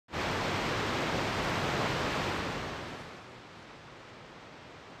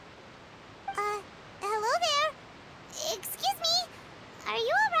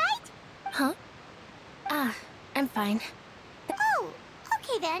fine. Oh,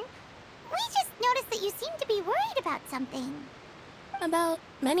 okay then. We just noticed that you seem to be worried about something. About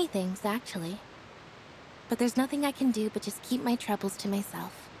many things, actually. But there's nothing I can do but just keep my troubles to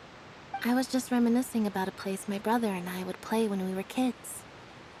myself. I was just reminiscing about a place my brother and I would play when we were kids.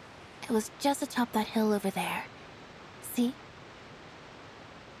 It was just atop that hill over there. See?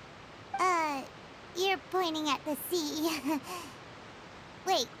 You're pointing at the sea.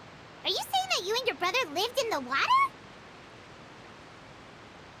 Wait, are you saying that you and your brother lived in the water?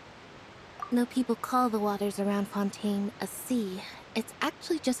 Though people call the waters around Fontaine a sea, it's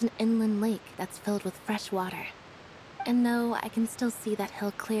actually just an inland lake that's filled with fresh water. And though I can still see that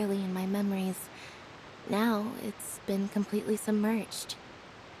hill clearly in my memories, now it's been completely submerged.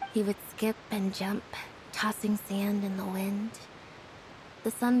 He would skip and jump, tossing sand in the wind.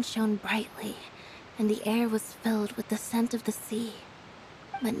 The sun shone brightly, and the air was filled with the scent of the sea.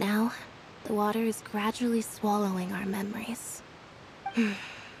 But now, the water is gradually swallowing our memories.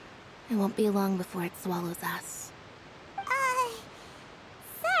 It won't be long before it swallows us.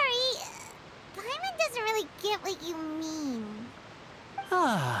 Sorry. Paimon doesn't really get what you mean.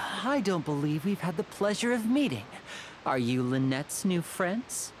 I don't believe we've had the pleasure of meeting. Are you Lynette's new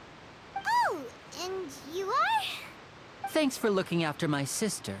friends? Oh, and you are? Thanks for looking after my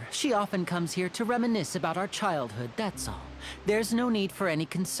sister. She often comes here to reminisce about our childhood, that's all. There's no need for any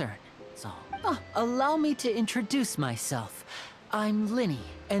concern, that's all. Allow me to introduce myself. I'm Lyney,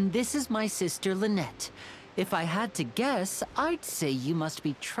 and this is my sister Lynette. If I had to guess, I'd say you must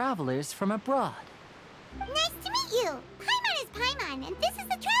be travelers from abroad. Nice to meet you! Paimon is Paimon, and this is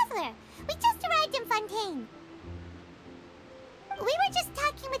the Traveler. We just arrived in Fontaine. We were just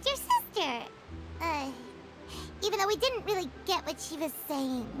talking with your sister. Even though we didn't really get what she was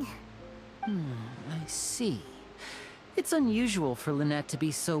saying. I see. It's unusual for Lynette to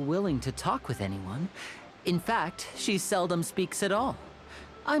be so willing to talk with anyone. In fact, she seldom speaks at all.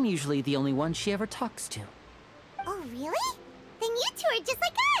 I'm usually the only one she ever talks to. Oh, really? Then you two are just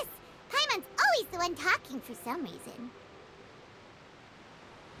like us! Paimon's always the one talking for some reason.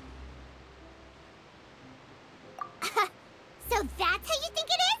 So that's how you think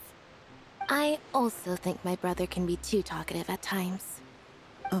it is? I also think my brother can be too talkative at times.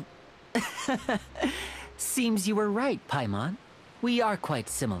 Seems you were right, Paimon. We are quite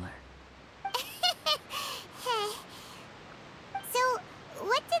similar. So,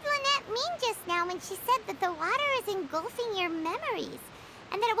 what did Lynette mean just now when she said that the water is engulfing your memories?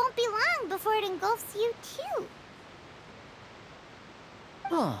 And that it won't be long before it engulfs you too?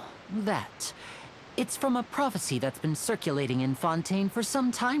 Oh, that. It's from a prophecy that's been circulating in Fontaine for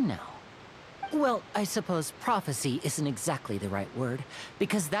some time now. Well, I suppose prophecy isn't exactly the right word,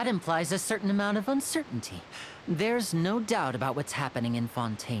 because that implies a certain amount of uncertainty. There's no doubt about what's happening in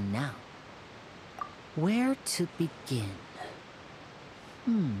Fontaine now. Where to begin?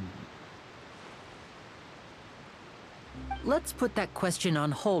 Let's put that question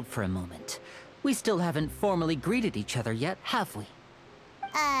on hold for a moment. We still haven't formally greeted each other yet, have we?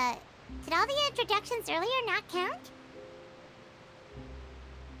 Did all the introductions earlier not count?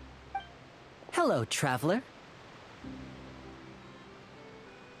 Hello, Traveler.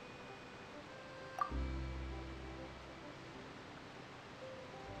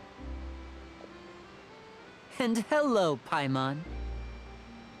 And hello, Paimon.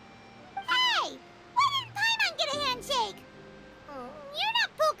 Hey! Why didn't Paimon get a handshake? You're not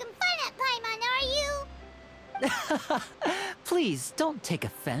poking fun at Paimon, are you? Please, don't take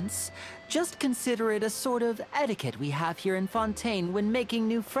offense. Just consider it a sort of etiquette we have here in Fontaine when making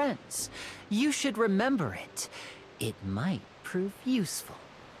new friends. You should remember it. It might prove useful.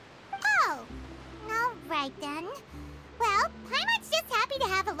 Oh, all right then. Well, Paimon's just happy to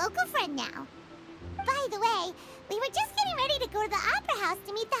have a local friend now. By the way, we were just getting ready to go to the Opera House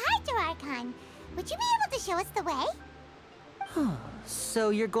to meet the Hydro Archon. Would you be able to show us the way? So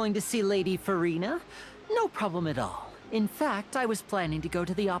you're going to see Lady Furina? No problem at all. In fact, I was planning to go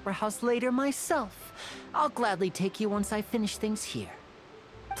to the Opera House later myself. I'll gladly take you once I finish things here.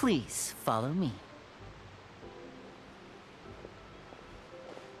 Please, follow me.